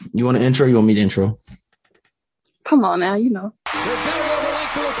You want an intro? You want me to intro? Come on now, you know. They're better over the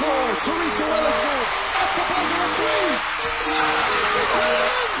length of the floor. Teresa Weatherspoon at the buzzer of three. She put it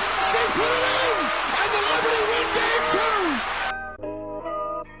in! She put it in! And the Liberty win game two!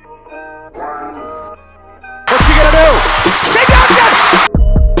 What's she gonna do? She got it!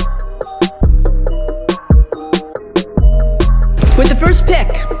 With the first pick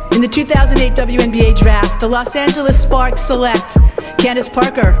in the 2008 WNBA draft, the Los Angeles Sparks select Candace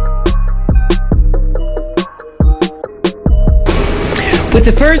Parker. With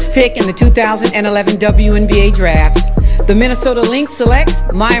the first pick in the 2011 WNBA draft, the Minnesota Lynx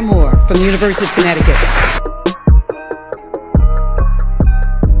select Maya Moore from the University of Connecticut.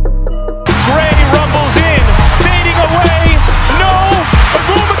 Gray rumbles in, fading away. No,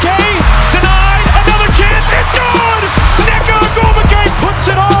 Agumake denied. Another chance. It's good. Nneka Agumake puts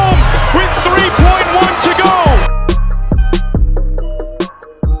it home with 3.1 to go.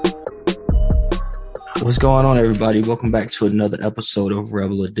 What's going on, everybody? Welcome back to another episode of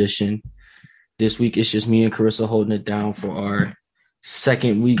Rebel Edition. This week, it's just me and Carissa holding it down for our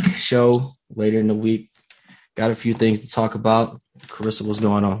second week show later in the week. Got a few things to talk about. Carissa, what's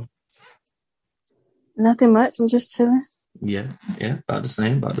going on? Nothing much. I'm just chilling. Yeah, about the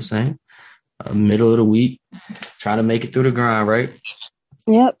same. Middle of the week, trying to make it through the grind, right?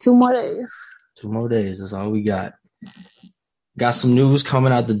 Yep, 2 more days. 2 more days, that's all we got. Got some news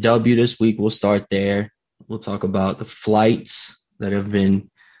coming out the W this week. We'll start there. We'll talk about the flights that have been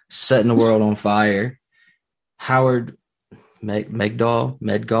setting the world on fire. Howard Megdal,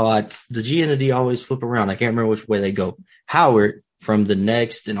 the G and the D always flip around. I can't remember which way they go. Howard from The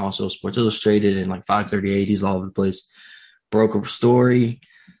Next and also Sports Illustrated and like 538, he's all over the place, broke a story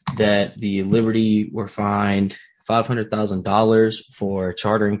that the Liberty were fined $500,000 for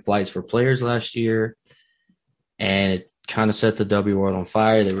chartering flights for players last year. And it kind of set the W world on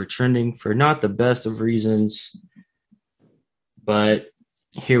fire. They were trending for not the best of reasons, but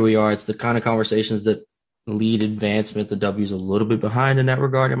here we are. It's the kind of conversations that lead advancement. The W's a little bit behind in that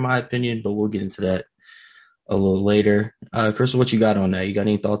regard, in my opinion, but we'll get into that a little later. Crystal, what you got on that? You got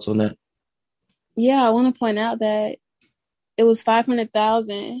any thoughts on that? Yeah, I want to point out that it was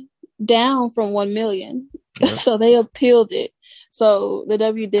 500,000 down from 1 million. Yep. So they appealed it. So the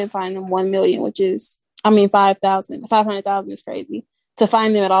W did fine them 1 million, which is, 5,000. 500,000 is crazy. To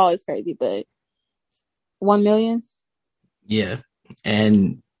find them at all is crazy, but 1 million? Yeah.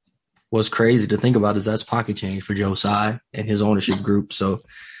 And what's crazy to think about is that's pocket change for Joe Tsai and his ownership group. So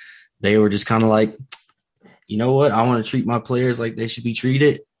they were just kind of like, you know what? I want to treat my players like they should be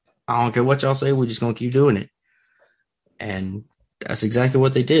treated. I don't care what y'all say. We're just going to keep doing it. And that's exactly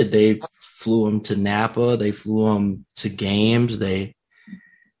what they did. They flew them to Napa. They flew them to games. They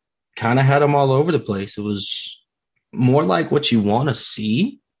kind of had them all over the place. It was more like what you want to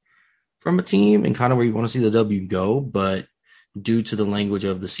see from a team and kind of where you want to see the W go. But due to the language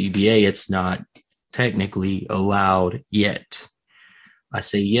of the CBA, it's not technically allowed yet. I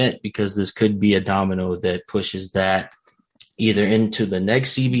say yet because this could be a domino that pushes that either into the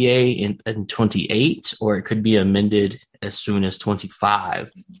next CBA in 28, or it could be amended as soon as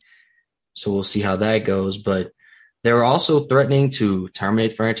 25. So we'll see how that goes. But they were also threatening to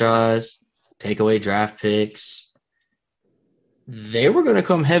terminate franchise, take away draft picks. They were going to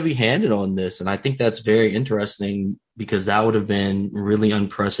come heavy-handed on this, and I think that's very interesting because that would have been really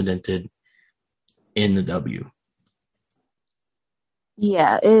unprecedented in the W.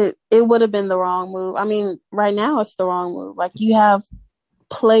 Yeah, it would have been the wrong move. Right now it's the wrong move. Like, you have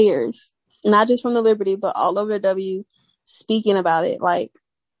players, not just from the Liberty, but all over the W speaking about it. Like,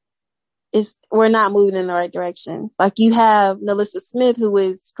 we're not moving in the right direction. Like, you have NaLyssa Smith, who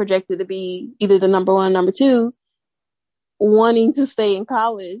is projected to be either the number 1 or number 2, wanting to stay in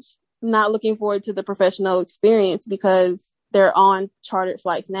college, not looking forward to the professional experience because they're on chartered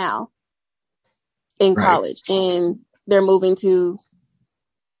flights now in college, and they're moving to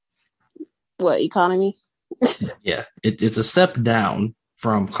economy? Yeah, it's a step down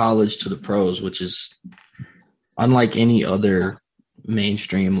from college to the pros, which is unlike any other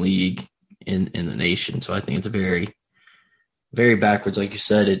mainstream league in the nation. So I think it's a very, very backwards, like you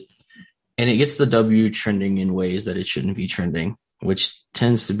said. And it gets the W trending in ways that it shouldn't be trending, which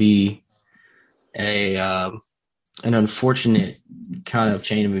tends to be an unfortunate kind of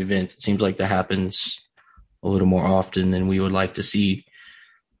chain of events. It seems like that happens a little more often than we would like to see.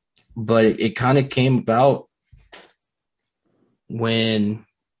 But it kind of came about when,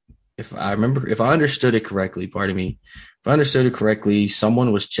 if I understood it correctly,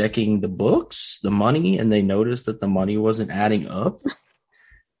 someone was checking the books, the money, and they noticed that the money wasn't adding up.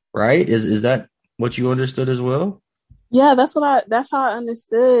 Right? Is that what you understood as well? Yeah, that's how I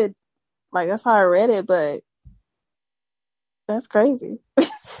understood. Like, that's how I read it, but that's crazy.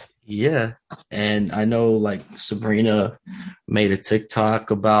 Yeah. And I know like Sabrina made a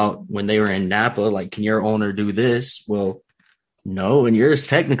TikTok about when they were in Napa, like, can your owner do this? Well, no, and yours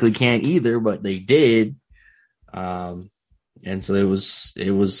technically can't either, but they did. And so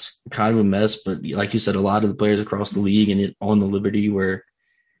it was kind of a mess, but like you said, a lot of the players across the league and on the Liberty were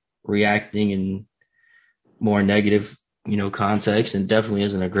reacting in more negative, context, and definitely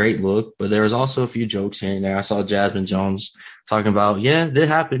isn't a great look. But there was also a few jokes here and there. I saw Jasmine Jones talking about, yeah, that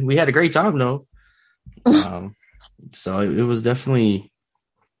happened. We had a great time though. So it was definitely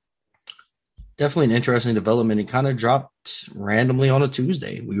an interesting development. It kind of dropped randomly on a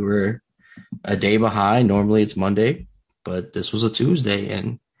Tuesday. We were a day behind. Normally it's Monday, but this was a Tuesday,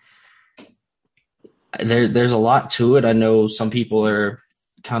 and there's a lot to it. I know some people are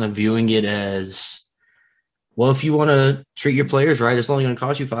kind of viewing it as, well, if you want to treat your players right, it's only going to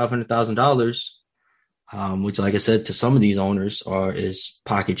cost you $500,000, which, like I said, to some of these owners is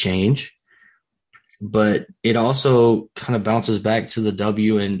pocket change. But it also kind of bounces back to the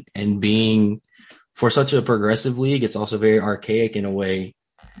W and being, for such a progressive league, it's also very archaic in a way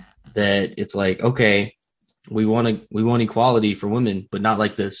that it's like, okay, we want equality for women, but not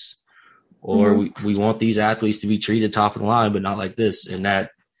like this. Or we want these athletes to be treated top of the line, but not like this. And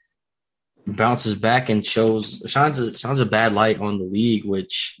that bounces back and shines a bad light on the league,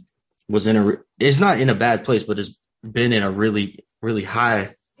 which was it's not in a bad place, but has been in a really, really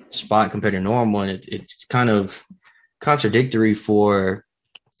high spot compared to normal. And it's kind of contradictory for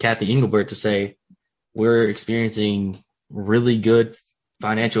Kathy Engelbert to say we're experiencing really good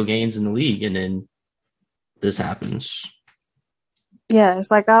financial gains in the league, and then this happens. Yeah,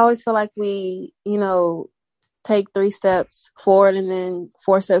 it's like I always feel like we, take 3 steps forward and then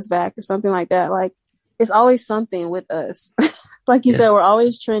 4 steps back or something like that. Like, it's always something with us. Like you said, we're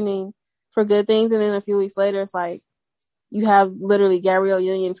always trending for good things, and then a few weeks later, it's like you have literally Gabrielle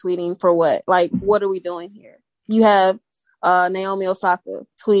Union tweeting for what? Like, what are we doing here? You have Naomi Osaka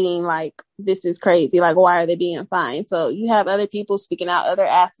tweeting like, this is crazy. Like, why are they being fined? So you have other people speaking out, other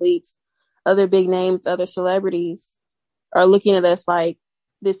athletes, other big names, other celebrities are looking at us like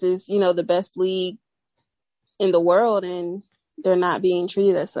this is, the best league in the world, and they're not being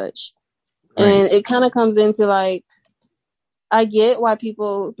treated as such. Right. And it kind of comes into like, I get why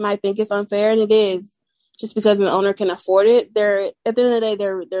people might think it's unfair, and it is, just because an owner can afford it. At the end of the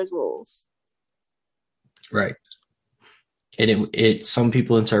day, there's rules. Right. And it some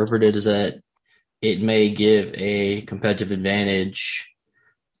people interpret it as that it may give a competitive advantage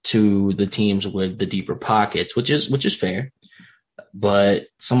to the teams with the deeper pockets, which is fair. But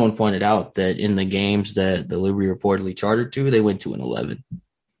someone pointed out that in the games that the Liberty reportedly chartered to, they went 2-11.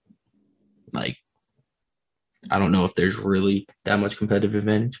 Like, I don't know if there's really that much competitive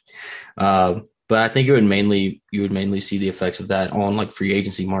advantage. But I think you would mainly see the effects of that on like free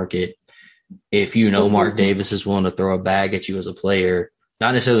agency market. If Mark Davis is willing to throw a bag at you as a player,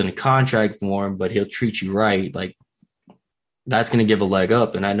 not necessarily in a contract form, but he'll treat you right, like that's going to give a leg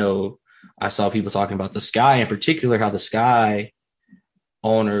up. And I know I saw people talking about the Sky in particular, how the Sky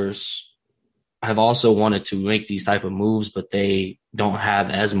owners have also wanted to make these type of moves, but they don't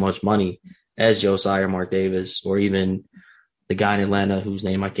have as much money as Josiah or Mark Davis, or even the guy in Atlanta whose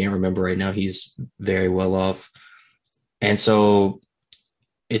name I can't remember right now. He's very well off. And so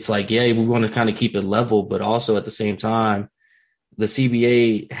it's like, yeah, we want to kind of keep it level, but also at the same time, the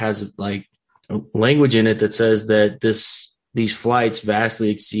CBA has like language in it that says that these flights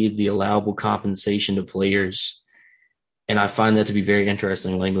vastly exceed the allowable compensation to players. And I find that to be very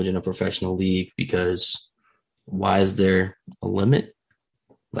interesting language in a professional league, because why is there a limit?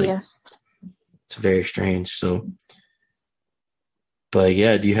 It's very strange. So, but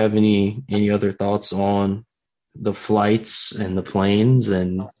yeah, do you have any other thoughts on the flights and the planes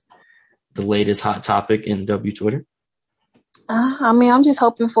and the latest hot topic in W Twitter? I'm just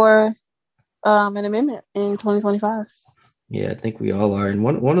hoping for an amendment in 2025. Yeah, I think we all are. And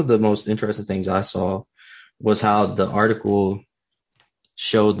one of the most interesting things I saw was how the article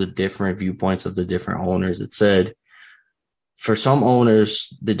showed the different viewpoints of the different owners. It said, for some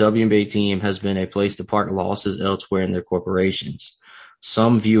owners, the WNBA team has been a place to park losses elsewhere in their corporations.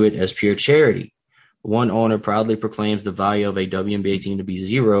 Some view it as pure charity. One owner proudly proclaims the value of a WNBA team to be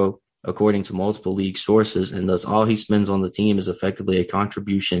zero, according to multiple league sources, and thus all he spends on the team is effectively a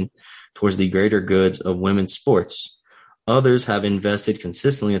contribution towards the greater goods of women's sports. Others have invested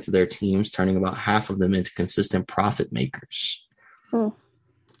consistently into their teams, turning about half of them into consistent profit makers.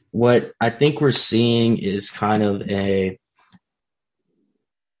 What I think we're seeing is kind of a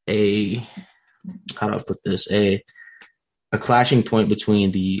how do I put this? a clashing point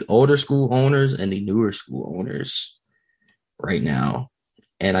between the older school owners and the newer school owners right now.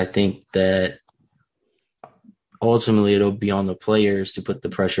 And I think that ultimately it'll be on the players to put the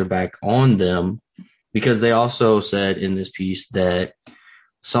pressure back on them, because they also said in this piece that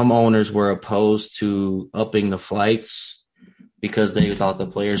some owners were opposed to upping the flights because they thought the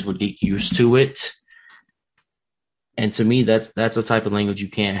players would get used to it. And to me, that's a type of language you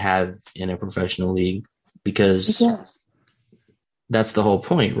can't have in a professional league, because that's the whole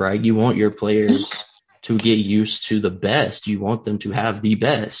point, right? You want your players to get used to the best. You want them to have the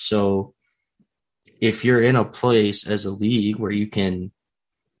best. So if you're in a place as a league where you can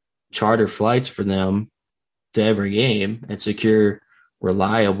charter flights for them to every game and secure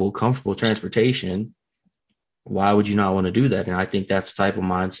reliable, comfortable transportation, why would you not want to do that? And I think that's the type of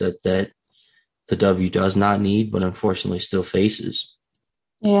mindset that the W does not need, but unfortunately still faces.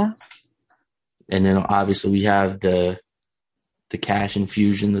 Yeah. And then obviously we have the cash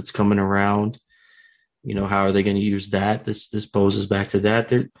infusion that's coming around. You know, how are they going to use that? This poses back to that.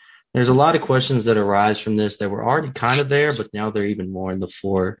 There's a lot of questions that arise from this that were already kind of there, but now they're even more in the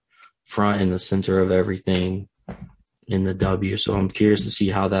forefront, in the center of everything in the W. So I'm curious to see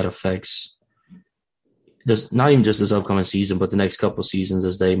how that affects this, not even just this upcoming season, but the next couple of seasons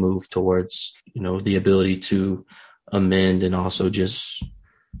as they move towards, you know, the ability to amend and also just,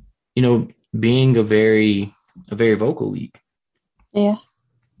 you know, being a very vocal league. Yeah.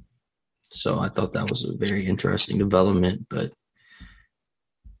 So I thought that was a very interesting development.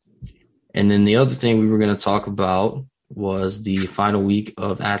 And then the other thing we were going to talk about was the final week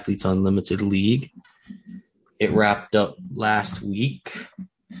of Athletes Unlimited League. It wrapped up last week.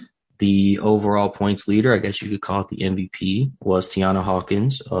 The overall points leader, I guess you could call it the MVP, was Tiana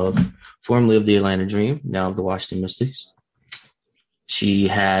Hawkins, formerly of the Atlanta Dream, now of the Washington Mystics. She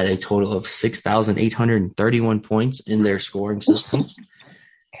had a total of 6,831 points in their scoring system.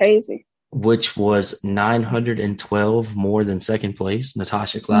 Crazy. Which was 912 more than second place,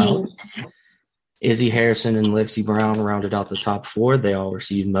 Natasha Cloud. Izzy Harrison and Lexi Brown rounded out the top four. They all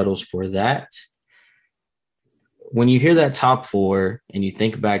received medals for that. When you hear that top four and you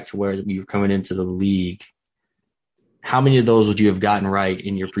think back to where you were coming into the league, how many of those would you have gotten right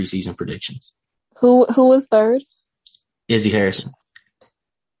in your preseason predictions? Who was third? Izzy Harrison.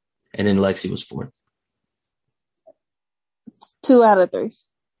 And then Lexi was fourth. 2 out of 3.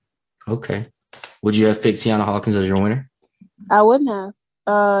 Okay. Would you have picked Tiana Hawkins as your winner? I wouldn't have.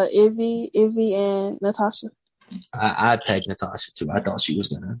 Izzy, and Natasha. I pegged Natasha too. I thought she was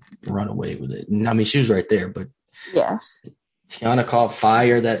going to run away with it. I mean, she was right there, but yeah, Tiana caught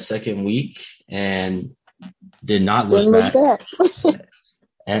fire that second week and did not look back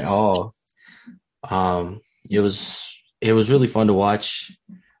at all. It was really fun to watch.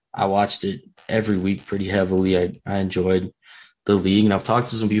 I watched it every week pretty heavily. I enjoyed the league, and I've talked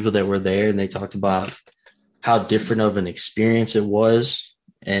to some people that were there, and they talked about how different of an experience it was,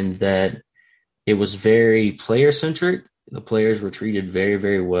 and that it was very player centric. The players were treated very,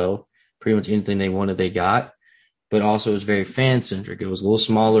 very well. Pretty much anything they wanted, they got. But also it was very fan centric. It was a little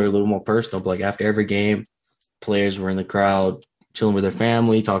smaller, a little more personal. But like after every game, players were in the crowd, chilling with their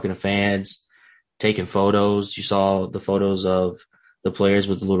family, talking to fans, taking photos. You saw the photos of the players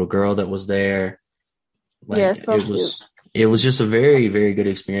with the little girl that was there. Like, yeah, so cute. It was just a very, very good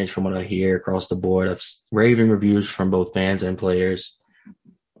experience from what I hear across the board. I've raving reviews from both fans and players.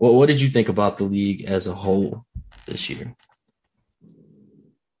 Well, what did you think about the league as a whole this year?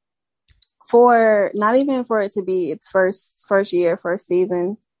 Not even for it to be its first year, first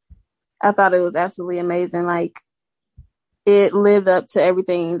season, I thought it was absolutely amazing. Like, it lived up to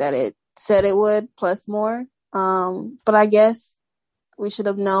everything that it said it would, plus more. But I guess we should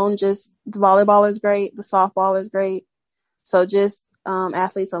have known just the volleyball is great, the softball is great. So just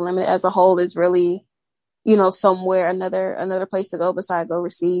Athletes Unlimited as a whole is really, you know, somewhere another place to go besides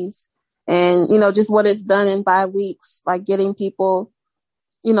overseas. And, you know, just what it's done in 5 weeks, like getting people,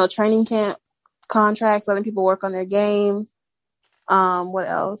 you know, training camp contracts, letting people work on their game. What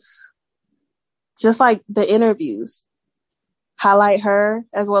else? Just like the interviews, highlight her,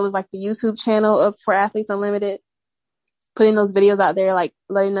 as well as like the YouTube channel for Athletes Unlimited, putting those videos out there, like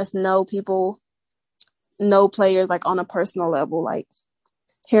letting us know players like on a personal level, like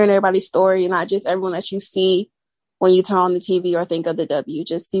hearing everybody's story, not just everyone that you see when you turn on the TV or think of the W,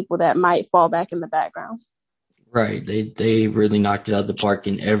 just people that might fall back in the background. Right. They really knocked it out of the park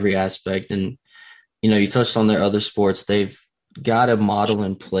in every aspect. And, you know, you touched on their other sports. They've got a model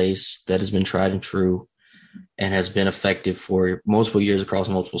in place that has been tried and true and has been effective for multiple years across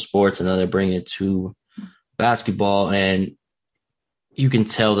multiple sports. And now they're bringing it to basketball. And you can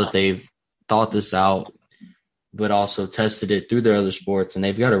tell that they've thought this out but also tested it through their other sports, and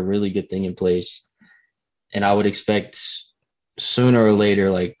they've got a really good thing in place. And I would expect sooner or later,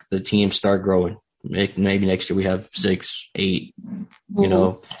 like, the teams start growing. Maybe next year we have 6, 8, you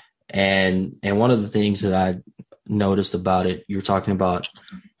know. And one of the things that I noticed about it, you were talking about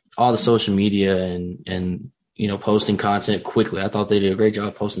all the social media and you know, posting content quickly. I thought they did a great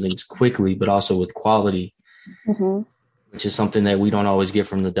job posting things quickly, but also with quality, which is something that we don't always get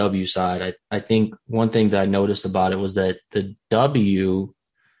from the W side. I think one thing that I noticed about it was that the W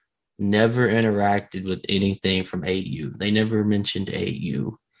never interacted with anything from AU. They never mentioned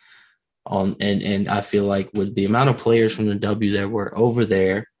AU. And I feel like with the amount of players from the W that were over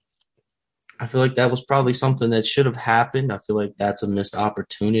there, I feel like that was probably something that should have happened. I feel like that's a missed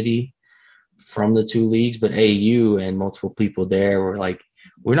opportunity from the two leagues, but AU and multiple people there were like,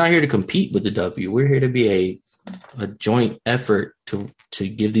 we're not here to compete with the W. We're here to be a joint effort to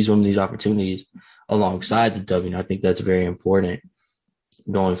give these women these opportunities alongside the W. And I think that's very important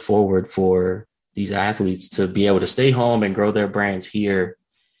going forward for these athletes to be able to stay home and grow their brands here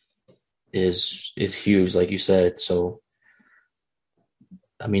is huge, like you said. So,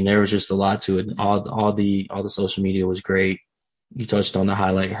 I mean, there was just a lot to it. All the social media was great. You touched on the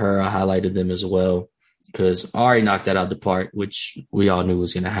highlight her. I highlighted them as well because Ari knocked that out the park, which we all knew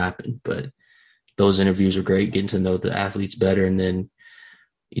was going to happen. But those interviews were great, getting to know the athletes better. And then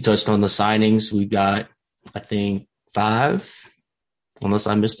you touched on the signings. We got, I think, 5, unless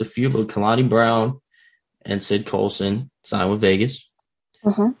I missed a few, but Kalani Brown and Sid Colson signed with Vegas.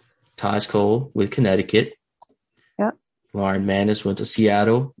 Taj Cole with Connecticut. Yep. Lauren Manis went to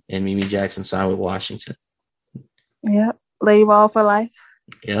Seattle, and Mimi Jackson signed with Washington. Yep. Lady Ball for life.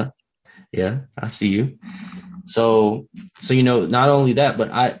 Yeah, I see you. So you know, not only that,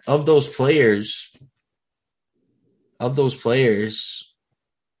 but of those players, I'm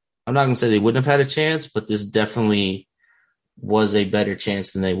not gonna say they wouldn't have had a chance, but this definitely was a better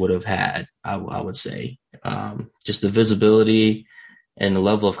chance than they would have had. I would say, just the visibility and the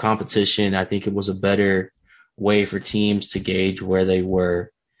level of competition. I think it was a better way for teams to gauge where they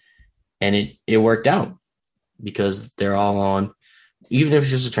were, and it worked out. Because they're all on, even if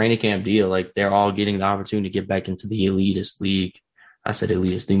it's just a training camp deal, like they're all getting the opportunity to get back into the elitist league. I said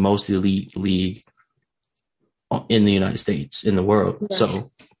elitist, the most elite league in the United States, in the world. Yeah.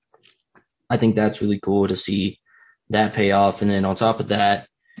 So I think that's really cool to see that pay off. And then on top of that,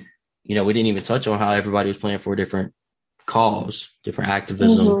 you know, we didn't even touch on how everybody was playing for different cause, different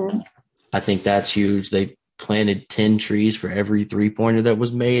activism. I think that's huge. They planted 10 trees for every 3-pointer that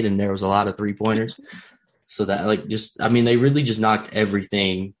was made, and there was a lot of 3-pointers. So that, like, just, I mean, they really just knocked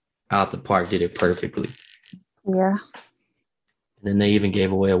everything out the park, did it perfectly. Yeah. And then they even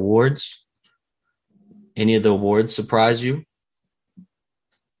gave away awards. Any of the awards surprise you?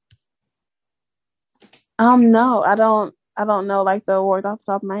 No, I don't know, like, the awards off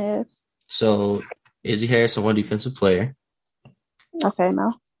the top of my head. So Izzy Harrison won Defensive Player. Okay,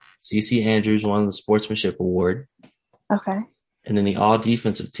 no. CeCe Andrews won the Sportsmanship Award. Okay. And then the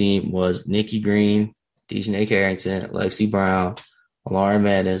all-defensive team was Nikki Green, Dejanay Carrington, Lexi Brown, Lauren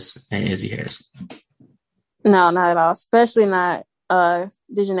Manis, and Izzy Harrison. No, not at all. Especially not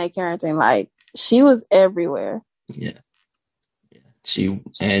Dejanay Carrington. Like, she was everywhere. Yeah.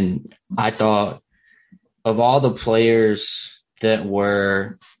 And I thought of all the players that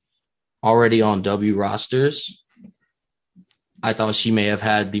were already on W rosters, I thought she may have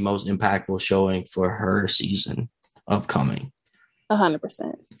had the most impactful showing for her season upcoming.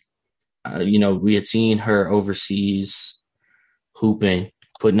 100%. You know, we had seen her overseas hooping,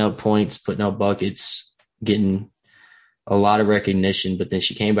 putting up points, putting up buckets, getting a lot of recognition. But then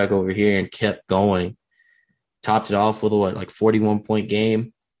she came back over here and kept going, topped it off with a 41-point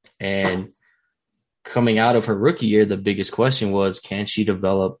game. And coming out of her rookie year, the biggest question was, can she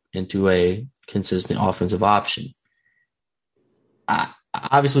develop into a consistent offensive option?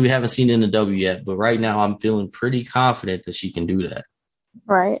 Obviously, we haven't seen it in the W yet, but right now I'm feeling pretty confident that she can do that.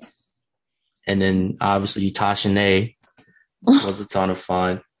 Right. And then obviously Tasha was a ton of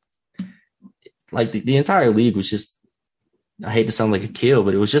fun. Like the entire league was just, I hate to sound like a kill,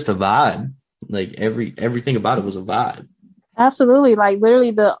 but it was just a vibe. Like everything about it was a vibe. Absolutely. Like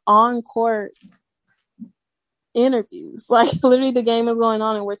literally the on-court interviews, like literally the game is going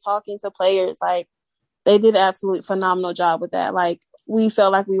on and we're talking to players. Like they did an absolutely phenomenal job with that. Like we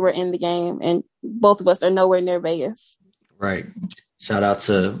felt like we were in the game and both of us are nowhere near Vegas. Right. Shout out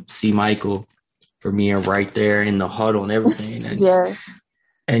to C. Michael for being right there in the huddle and everything. And, yes.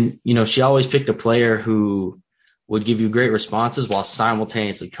 And, you know, she always picked a player who would give you great responses while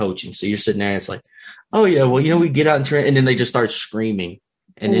simultaneously coaching. So you're sitting there and it's like, oh, yeah, well, you know, we get out and train. And then they just start screaming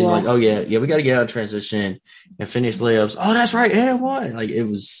And then like, oh yeah, we got to get out of transition and finish layups. Oh, that's right, and one. Like it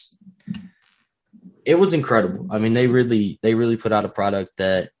was incredible. I mean, they really put out a product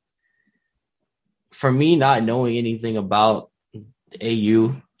that, for me, not knowing anything about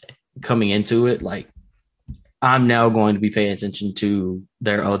AU coming into it, like I'm now going to be paying attention to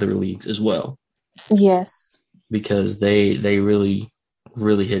their other leagues as well. Yes, because they really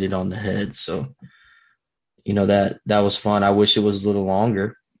hit it on the head. So, you know, that was fun. I wish it was a little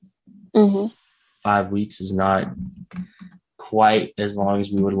longer. 5 weeks is not quite as long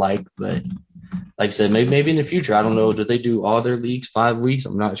as we would like, but like I said, maybe in the future, I don't know. Do they do all their leagues 5 weeks?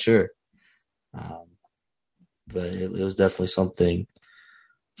 I'm not sure. But it was definitely something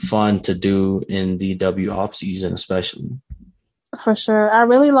fun to do in the W off season, especially. For sure. I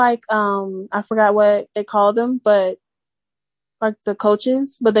really like, I forgot what they called them, but like the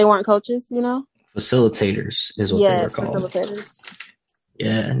coaches, but they weren't coaches, you know? Facilitators is what they were called. Facilitators.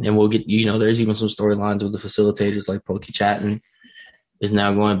 Yeah, and we'll get, you know, there's even some storylines with the facilitators, like Pokey Chatton is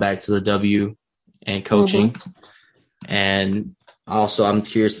now going back to the W and coaching. And also I'm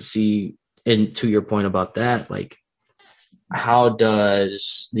curious to see, and to your point about that, like how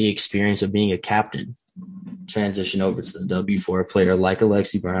does the experience of being a captain transition over to the W for a player like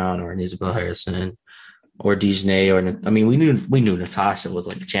Alexi Brown or an Isabel Harrison or Dejanay, or, I mean, we knew Natasha was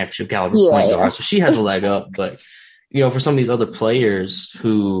like a championship caliber point guard, so she has a leg up. But, you know, for some of these other players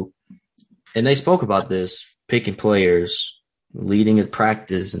who, and they spoke about this, picking players, leading a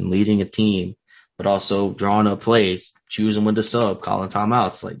practice and leading a team, but also drawing up plays, choosing when to sub, calling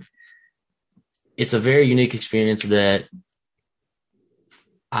timeouts. Like, it's a very unique experience that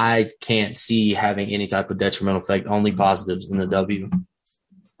I can't see having any type of detrimental effect, only positives in the W.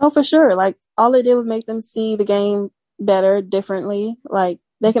 Oh, for sure. Like, all they did was make them see the game better, differently. Like,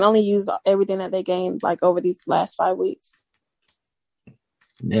 they can only use everything that they gained, like, over these last 5 weeks.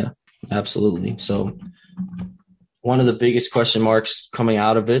 Yeah, absolutely. So, one of the biggest question marks coming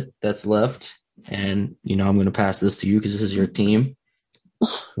out of it that's left, and, you know, I'm going to pass this to you because this is your team.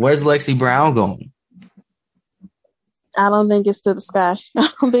 Where's Lexi Brown going? I don't think it's to the sky. I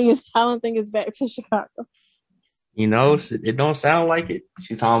don't think it's back to Chicago. You know, it don't sound like it.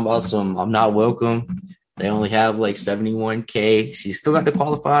 She's talking about some, I'm not welcome. They only have like $71K. She's still got the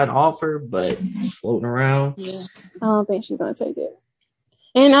qualified offer, but floating around. Yeah, I don't think she's going to take it.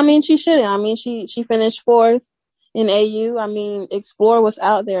 And, I mean, she shouldn't. I mean, she finished 4th in AU. I mean, explore what's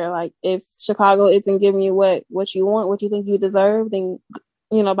out there. Like, if Chicago isn't giving you what you want, what you think you deserve, then,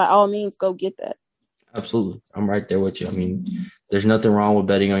 you know, by all means, go get that. Absolutely. I'm right there with you. I mean, there's nothing wrong with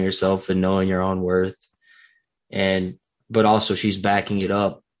betting on yourself and knowing your own worth. But also she's backing it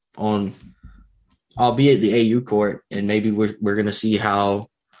up on, albeit the AU court, and maybe we're going to see how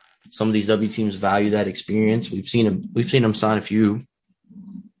some of these W teams value that experience. We've seen them sign a few,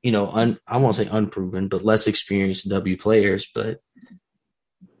 you know, I won't say unproven, but less experienced W players. But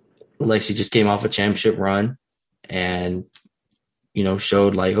Lexi just came off a championship run and, you know,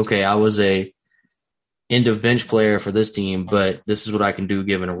 showed like, okay, I was a end of bench player for this team, but this is what I can do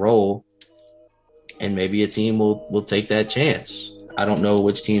given a role. And maybe a team will take that chance. I don't know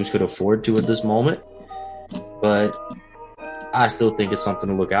which teams could afford to at this moment, but I still think it's something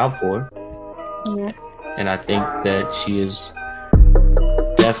to look out for. Yeah. And I think that she is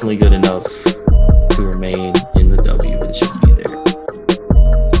definitely good enough to remain in the W and should be there.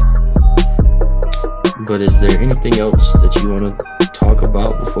 But is there anything else that you want to talk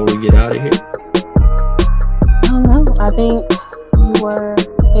about before we get out of here? I don't know. I think you were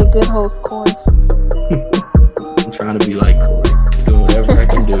a good host, Corey. I'm trying to be like Corey, doing whatever I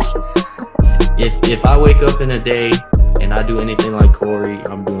can do. If I wake up in a day and I do anything like Corey,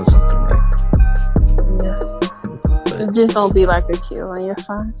 I'm doing something right. Yeah. But just don't be like a kill and you're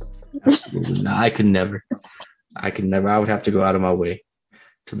fine. Absolutely not. I could never. I would have to go out of my way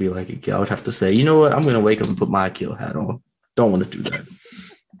to be like a kill. I would have to say, you know what? I'm going to wake up and put my kill hat on. Don't want to do that.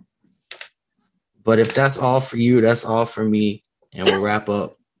 But if that's all for you, that's all for me. And we'll wrap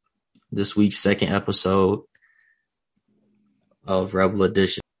up this week's second episode of Rebel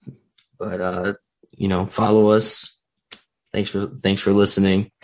Edition. But, you know, follow us. Thanks for listening.